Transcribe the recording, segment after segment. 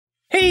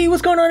Hey,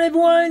 what's going on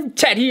everyone?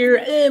 Ted here,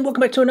 and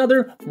welcome back to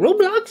another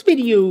Roblox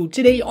video.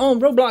 Today on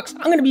Roblox,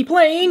 I'm gonna be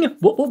playing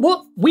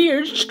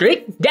Weird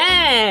Strict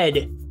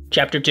Dad,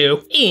 Chapter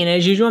 2. And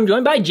as usual, I'm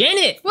joined by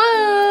Janet.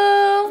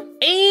 Whoa!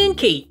 And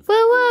Kate.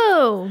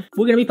 Whoa!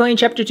 We're gonna be playing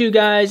Chapter 2,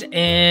 guys,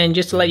 and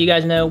just to let you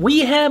guys know, we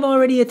have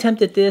already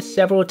attempted this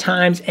several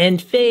times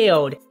and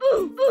failed.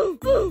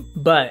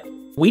 But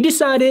we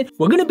decided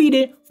we're gonna beat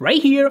it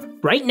right here,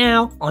 right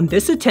now, on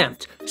this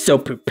attempt. So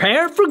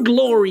prepare for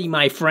glory,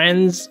 my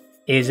friends.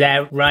 Is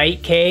that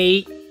right,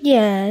 Kate?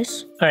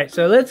 Yes. Alright,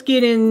 so let's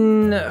get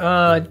in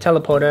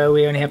teleporter.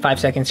 We only have 5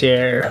 seconds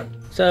here.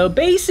 So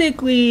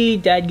basically,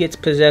 Dad gets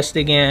possessed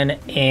again,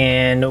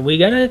 and we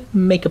gotta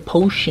make a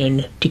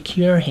potion to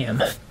cure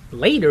him.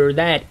 Later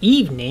that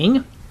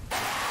evening...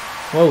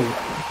 Whoa,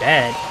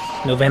 Dad.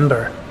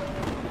 November.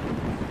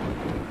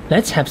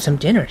 Let's have some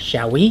dinner,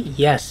 shall we?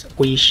 Yes,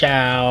 we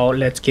shall.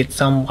 Let's get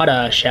some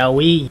water, shall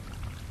we?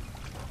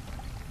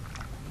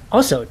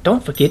 Also,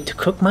 don't forget to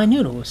cook my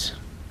noodles.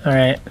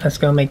 Alright, let's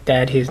go make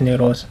Dad his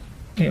noodles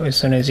as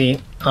soon as he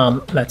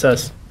lets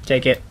us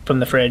take it from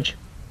the fridge.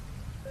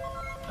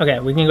 Okay,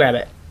 we can grab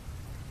it.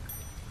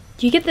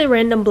 Do you get the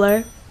random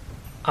blur?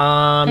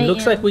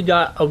 Looks like we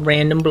got a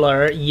random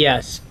blur.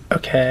 Yes.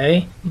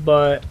 Okay,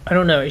 but I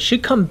don't know. It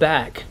should come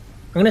back.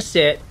 I'm gonna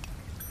sit.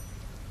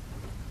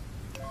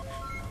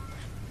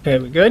 Okay,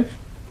 we good?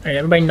 Alright,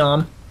 everybody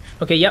nom.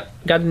 Okay, yep,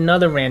 got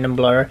another random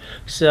blur.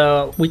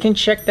 So we can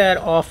check that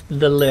off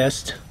the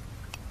list.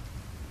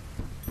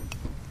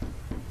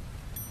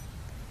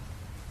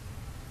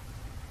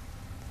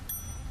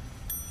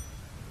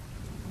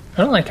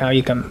 I don't like how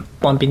you can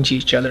bump into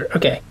each other.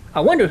 Okay. I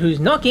wonder who's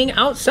knocking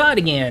outside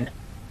again.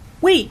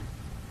 Wait!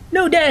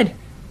 No, Dad!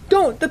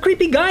 Don't! The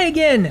creepy guy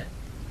again!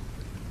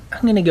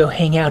 I'm gonna go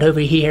hang out over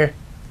here.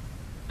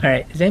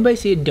 Alright, does anybody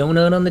see a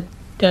donut on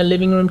the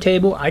living room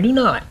table? I do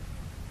not.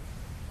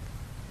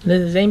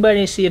 Does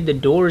anybody see if the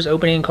door is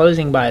opening and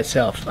closing by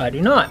itself? I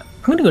do not.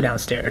 I'm gonna go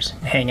downstairs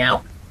and hang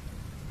out.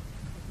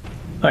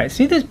 Alright,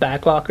 see this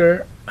back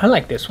locker? I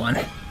like this one.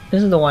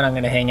 This is the one I'm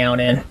gonna hang out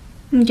in.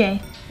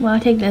 Okay, well I'll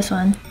take this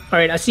one.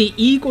 Alright, I see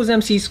E equals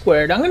MC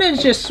squared. I'm gonna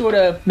just sort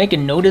of make a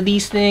note of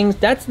these things.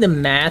 That's the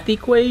math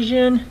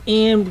equation.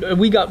 And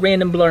we got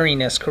random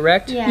blurriness,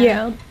 correct?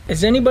 Yeah.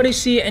 Does anybody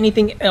see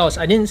anything else?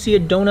 I didn't see a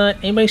donut.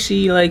 Anybody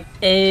see like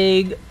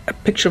egg, a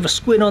picture of a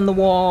squid on the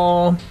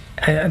wall?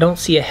 I don't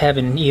see a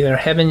heaven either.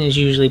 Heaven is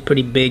usually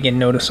pretty big and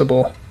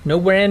noticeable. No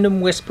random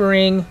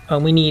whispering.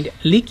 We need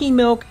leaky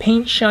milk,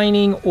 paint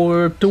shining,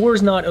 or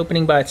doors not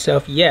opening by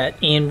itself yet,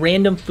 and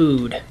random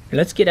food.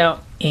 Let's get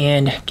out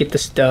and get the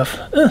stuff.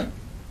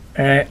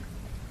 Alright,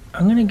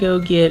 I'm gonna go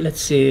get, let's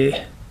see.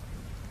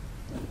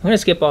 I'm gonna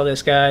skip all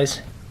this,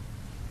 guys.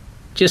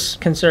 Just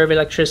conserve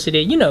electricity,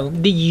 you know,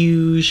 the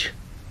huge.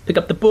 Pick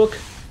up the book,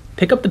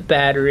 pick up the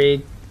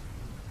battery.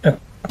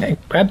 I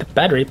grabbed the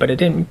battery, but I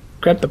didn't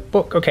grab the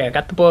book. Okay, I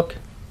got the book.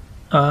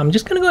 I'm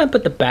just gonna go ahead and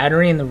put the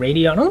battery in the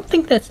radio. I don't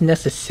think that's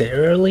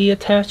necessarily a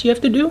task you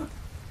have to do.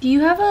 Do you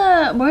have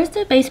a... Where's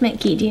the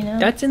basement key, do you know?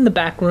 That's in the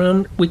back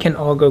room. We can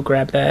all go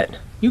grab that.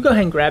 You go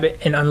ahead and grab it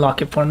and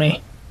unlock it for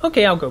me.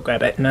 Okay, I'll go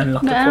grab it and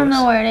unlock it for us. I don't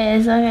know where it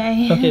is,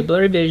 okay. Okay,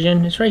 blurry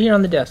vision. It's right here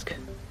on the desk.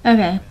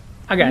 Okay.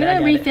 I got it,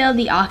 I'm gonna refill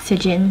the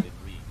oxygen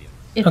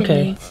if it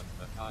needs.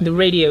 The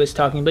radio is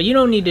talking, but you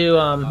don't need to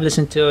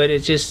listen to it.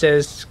 It just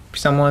says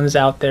someone's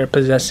out there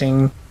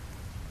possessing.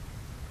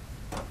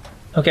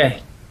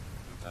 Okay.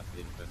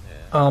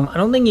 I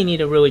don't think you need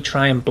to really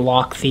try and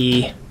block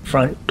the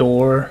front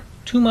door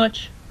too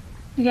much.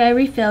 Okay, I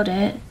refilled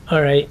it.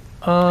 Alright.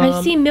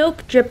 I see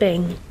milk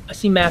dripping. I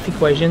see math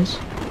equations.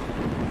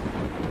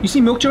 You see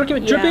milk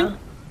dripping? Yeah.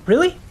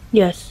 Really?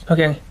 Yes.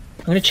 Okay.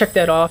 I'm gonna check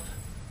that off.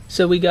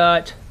 So we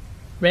got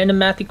random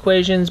math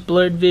equations,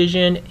 blurred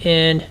vision,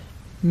 and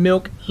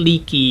milk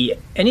leaky.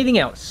 Anything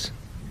else?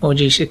 Oh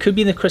geez, it could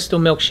be the crystal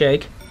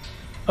milkshake.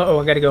 Uh-oh,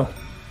 I gotta go.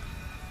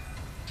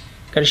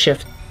 Gotta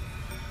shift.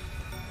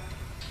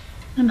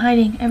 I'm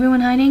hiding. Everyone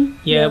hiding?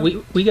 Yeah,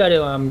 we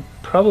gotta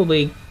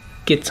probably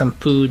get some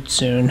food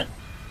soon.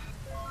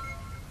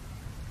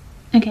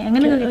 Okay, I'm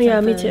gonna go get some Yeah,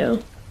 food. me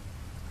too.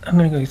 I'm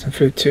gonna go get some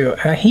food too.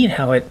 I hate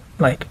how it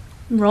like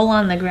Roll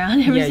on the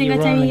ground every single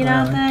roll time on you the get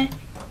out ground. there.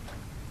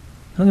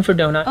 looking for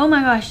donut. Oh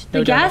my gosh, the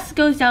No gas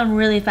goes down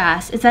really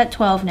fast. It's at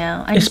 12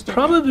 now. It's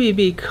probably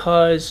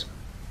because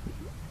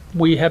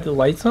we have the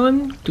lights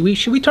on.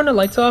 Should we turn the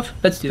lights off?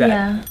 Let's do that.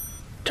 Yeah.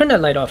 Turn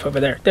that light off over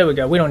there. There we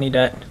go. We don't need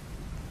that.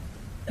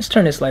 Let's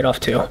turn this light off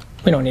too.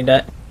 We don't need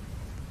that.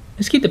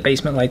 Let's keep the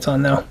basement lights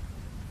on though.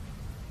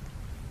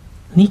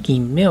 Leaky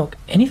milk.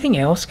 Anything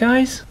else,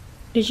 guys?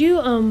 Did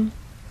you,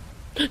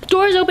 the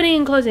door is opening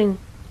and closing.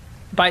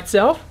 By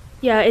itself?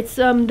 Yeah, it's,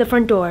 the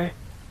front door.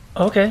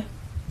 Okay.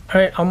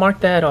 Alright, I'll mark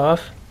that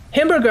off.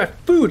 Hamburger,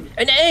 food,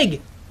 an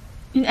egg!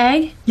 An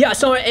egg? Yeah, I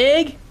saw an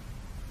egg!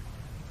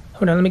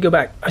 Hold on, let me go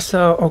back. I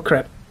saw, oh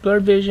crap.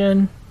 Blurred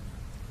vision.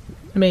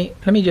 Let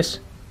me just...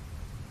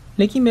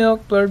 Leaky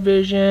milk, blurred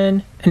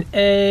vision, an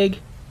egg,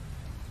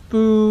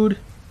 food,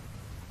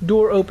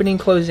 door opening,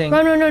 closing.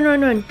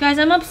 Run. Guys,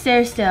 I'm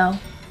upstairs still.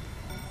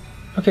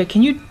 Okay,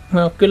 can you...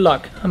 Well, good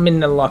luck. I'm in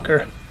the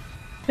locker.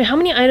 Wait, how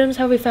many items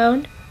have we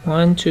found?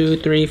 1, 2,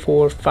 3,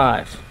 4,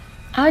 5.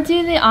 I'll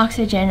do the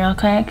oxygen real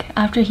quick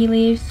after he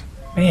leaves.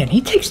 Man,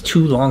 he takes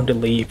too long to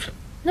leave.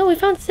 No, we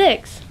found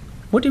 6.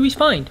 What did we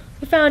find?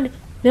 We found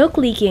milk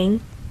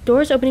leaking,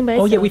 doors opening by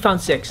itself. Oh yeah, we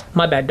found 6.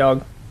 My bad,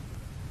 dog.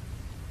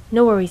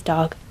 No worries,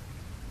 dog.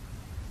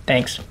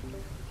 Thanks.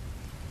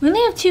 We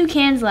only have 2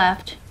 cans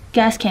left.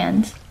 Gas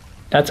cans.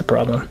 That's a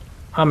problem.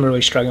 I'm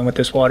really struggling with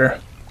this water.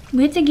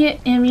 We have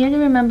to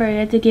remember we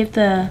have to give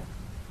the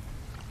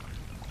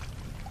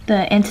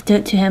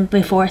antidote to him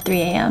before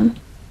 3 a.m.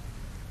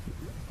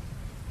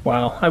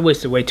 Wow, I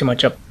wasted way too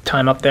much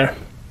time up there.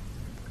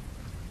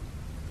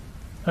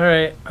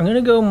 Alright, I'm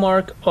gonna go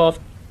mark off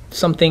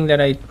something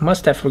that I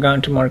must have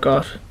forgotten to mark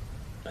off.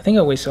 I think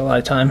I wasted a lot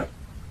of time.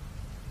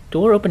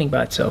 Door opening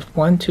by itself.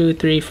 1, 2,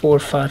 3, 4,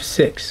 5,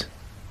 6.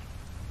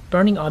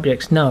 Burning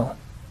objects, no.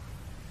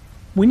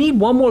 We need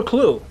one more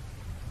clue.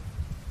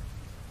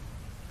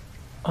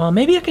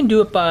 Maybe I can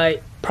do it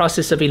by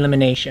process of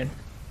elimination.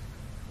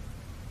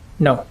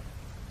 No.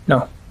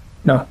 No.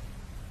 No.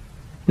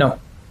 No.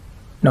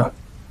 No.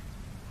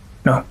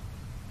 No.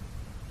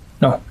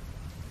 No.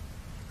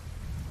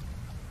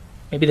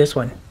 Maybe this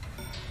one.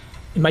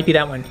 It might be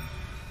that one.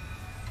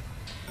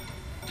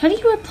 How do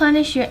you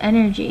replenish your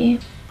energy?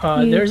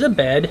 There's a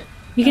bed.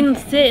 You can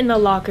sit in the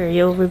locker,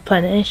 you'll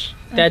replenish.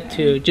 That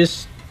too.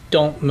 Just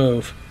don't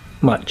move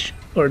much.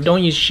 Or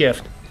don't use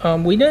shift.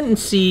 We didn't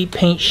see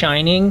paint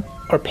shining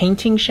or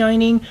painting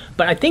shining,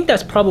 but I think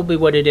that's probably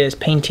what it is,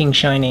 painting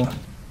shining.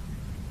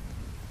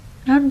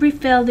 I'll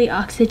refill the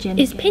oxygen.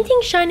 Is again. painting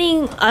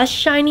shining us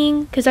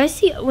shining? Because I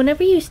see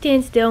whenever you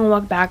stand still and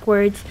walk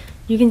backwards,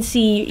 you can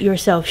see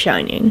yourself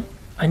shining.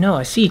 I know,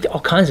 I see all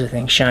kinds of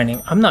things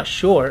shining. I'm not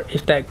sure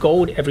if that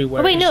gold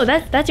everywhere Oh wait, is- no,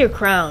 that's your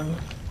crown.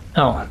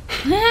 Oh,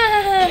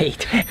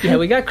 Kate. Yeah,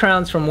 we got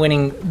crowns from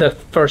winning the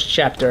first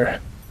chapter.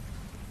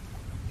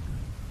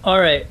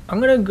 Alright,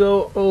 I'm gonna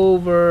go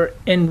over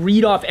and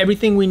read off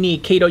everything we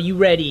need. Kate, are you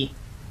ready?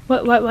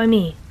 What, why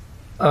me?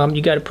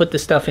 You gotta put the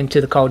stuff into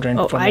the cauldron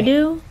Oh, for me. I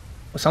do?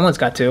 Well, someone's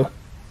got to.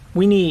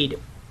 We need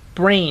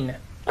brain,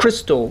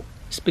 crystal,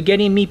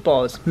 spaghetti and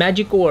meatballs,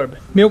 magic orb,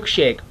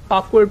 milkshake,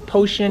 awkward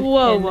potion,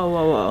 Whoa, and whoa,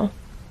 whoa, whoa.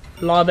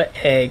 lava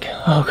egg.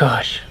 Oh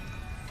gosh.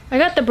 I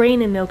got the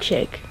brain and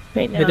milkshake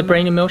right now. With the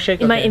brain and milkshake?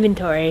 in my Okay.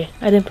 inventory.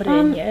 I didn't put it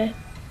in yet.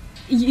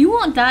 You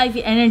won't die if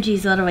your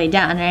energy's all the way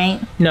down, right?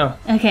 No.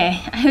 Okay.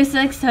 I was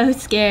like so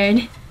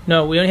scared.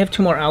 No, we only have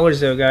 2 more hours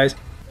though, guys.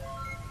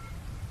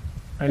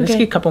 Alright, let's Okay.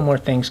 get a couple more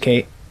things,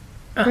 Kate.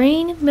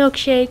 Brain,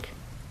 milkshake,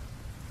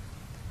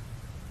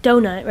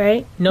 donut,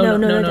 right? No,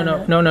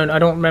 donut. I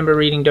don't remember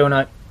reading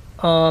donut.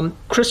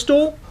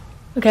 Crystal,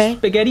 Okay,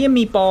 spaghetti and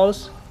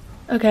meatballs,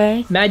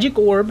 okay, magic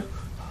orb,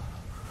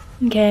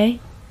 okay.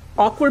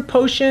 awkward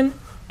potion,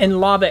 and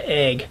lava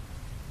egg.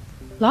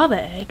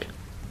 Lava egg.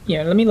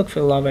 Yeah, let me look for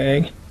the lava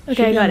egg. Okay,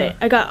 Should I be got on it.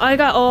 I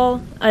got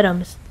all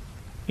items.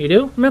 You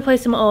do? I'm gonna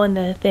place them all in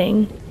the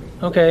thing.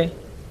 Okay.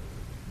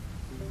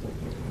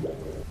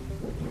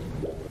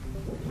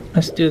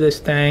 Let's do this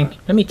thing.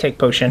 Let me take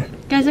potion.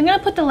 Guys, I'm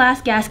gonna put the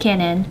last gas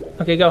can in.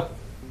 Okay, go.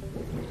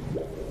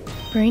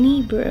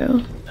 Brainy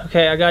brew.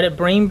 Okay, I got it.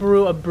 Brain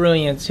brew of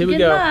brilliance. Here we Good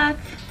go. luck.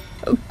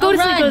 Go to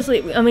sleep. run. Go to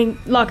sleep. I mean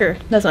locker.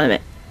 That's what I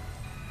meant.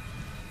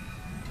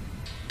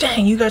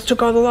 Dang, you guys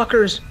took all the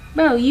lockers.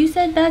 Bro, you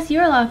said that's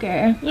your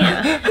locker.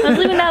 Yeah, I was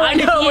leaving that I like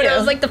know, you. but I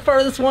was like the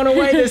furthest one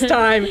away this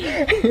time.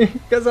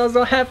 Because I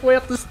was halfway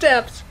up the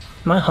steps.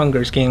 My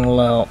hunger's getting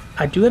low.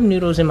 I do have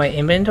noodles in my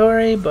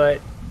inventory,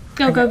 but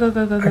Go. I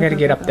gotta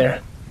get up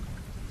there.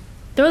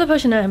 Throw the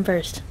potion at him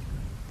first.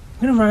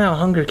 I'm gonna run out of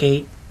hunger,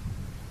 Kate.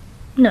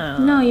 No.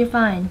 No, you're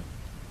fine.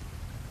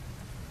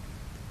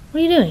 What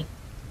are you doing?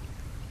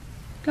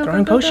 Go,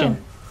 Throwing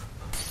potion.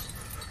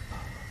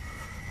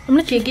 I'm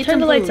gonna Okay, get turn some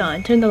the lights food.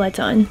 on. Turn the lights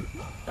on.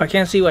 I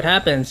can't see what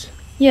happens.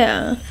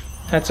 Yeah.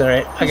 That's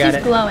alright. I got It's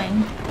it.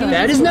 glowing.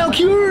 That is now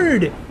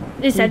cured!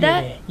 It said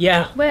that?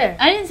 Yeah. Where?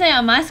 I didn't say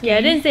on my screen. Yeah,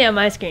 I didn't say on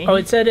my screen. Oh,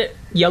 it said it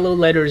yellow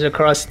letters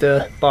across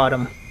the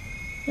bottom.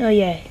 Oh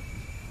yeah.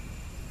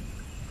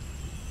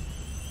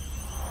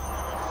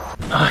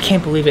 Oh, I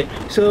can't believe it.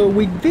 So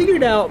we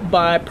figured out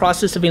by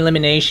process of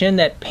elimination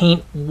that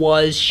paint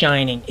was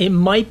shining. It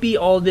might be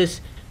all this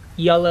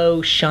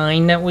yellow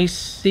shine that we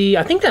see.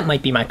 I think that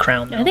might be my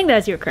crown though. I think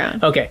that's your crown.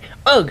 Okay.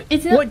 Ugh,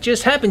 It's not- what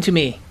just happened to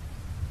me?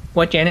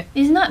 What, Janet?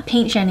 It's not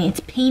paint shining, it's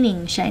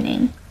painting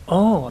shining.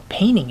 Oh, a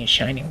painting is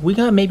shining. We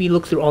gotta maybe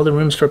look through all the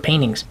rooms for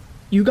paintings.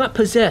 You got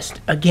possessed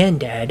again,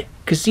 Dad.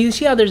 Cause see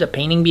how there's a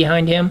painting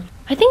behind him?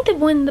 I think that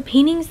when the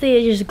paintings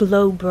they just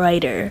glow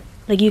brighter.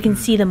 Like you can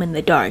see them in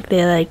the dark.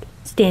 They like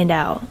stand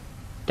out.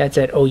 That's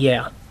it. Oh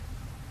yeah.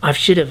 I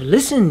should have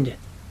listened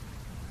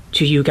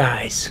to you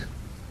guys.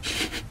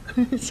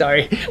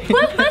 Sorry.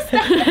 What was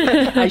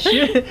that? I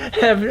should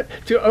have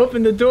to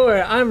open the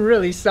door. I'm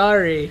really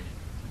sorry.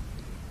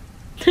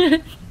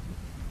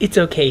 It's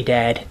okay,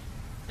 Dad.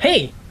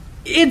 Hey,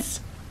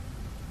 it's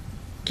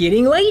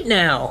getting late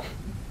now.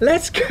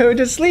 Let's go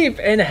to sleep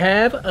and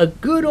have a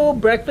good old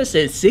breakfast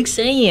at 6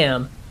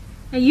 a.m.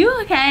 Are you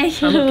okay?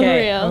 I'm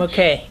okay. Real. I'm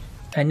okay.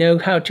 I know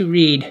how to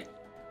read.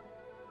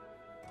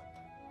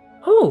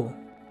 Oh.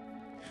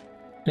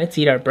 Let's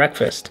eat our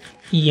breakfast.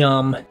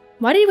 Yum.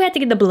 Why did we have to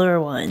get the blur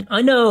one?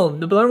 I know.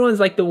 The blur one's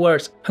like the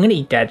worst. I'm gonna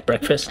eat Dad's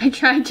breakfast. I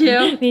tried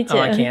to. Me too. Oh,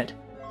 I can't.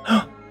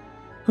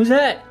 Who's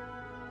that?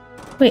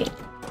 Wait.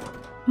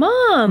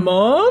 Mom!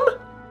 Mom?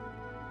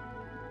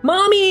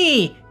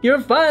 Mommy!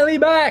 You're finally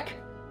back!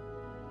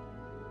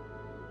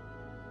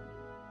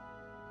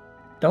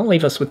 Don't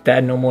leave us with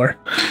Dad no more.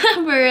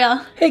 For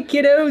real. Hey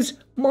kiddos!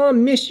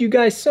 Mom missed you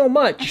guys so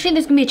much! Actually,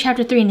 there's gonna be a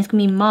chapter 3 and it's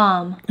gonna be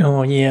Mom.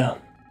 Oh yeah.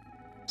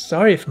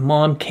 Sorry if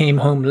Mom came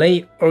home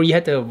late or you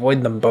had to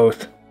avoid them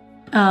both.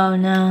 Oh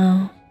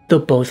no. They'll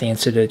both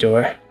answer the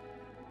door.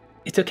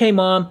 It's okay,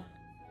 Mom.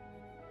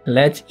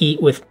 Let's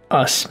eat with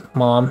us,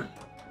 Mom.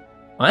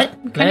 What?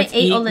 kinda Let's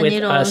ate eat all the with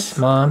noodles. us,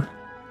 Mom.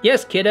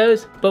 Yes,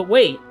 kiddos, but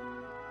wait.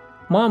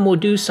 Mom will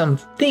do some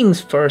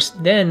things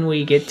first, then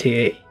we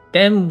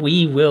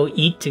will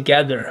eat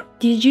together.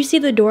 Did you see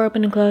the door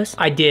open and close?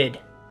 I did.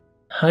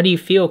 How do you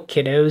feel,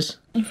 kiddos?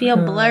 I feel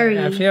blurry.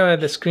 I feel like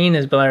the screen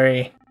is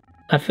blurry.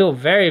 I feel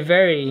very,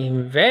 very,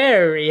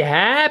 very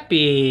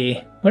happy.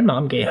 Where'd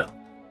Mom go?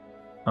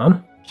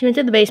 Mom? She went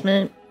to the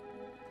basement.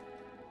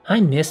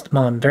 I missed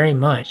Mom very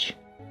much.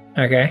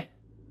 Okay.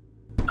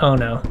 Oh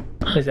no.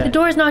 Who's that? The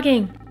door's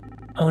knocking.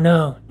 Oh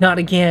no, not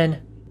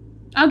again.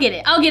 I'll get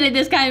it. I'll get it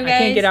this time, guys. I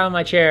can't get out of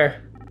my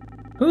chair.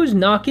 Who's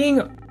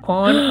knocking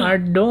on our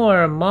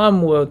door?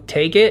 Mom will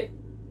take it.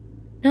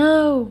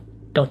 No.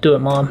 Don't do it,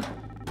 Mom.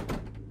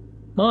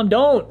 Mom,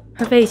 don't.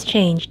 Her face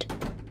changed.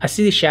 I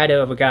see the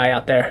shadow of a guy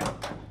out there.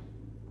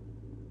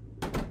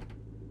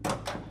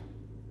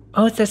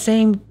 Oh, it's the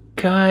same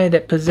guy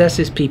that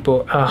possesses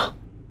people. Oh.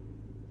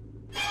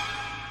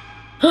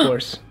 Of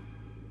course.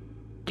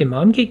 Did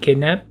Mom get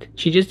kidnapped?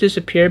 She just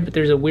disappeared, but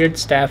there's a weird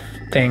staff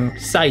thing,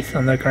 scythe,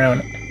 on the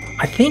ground.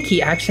 I think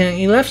he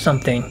accidentally left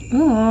something.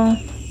 Aw.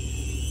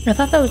 I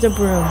thought that was a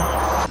broom.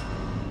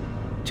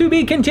 To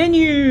be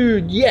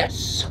continued,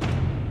 yes.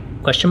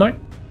 Question mark?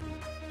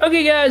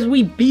 Okay guys,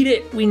 we beat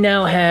it. We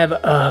now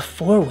have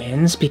 4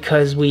 wins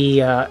because we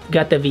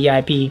got the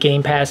VIP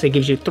Game Pass that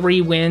gives you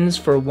 3 wins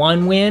for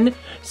 1 win.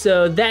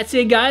 So that's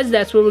it guys,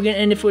 that's where we're gonna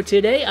end it for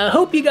today. I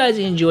hope you guys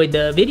enjoyed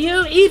the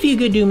video. If you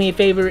could do me a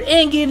favor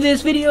and give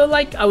this video a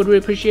like, I would really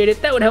appreciate it.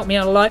 That would help me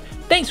out a lot.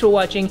 Thanks for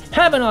watching,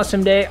 have an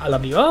awesome day. I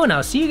love you all and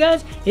I'll see you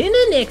guys in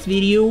the next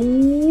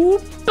video.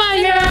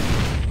 Bye guys!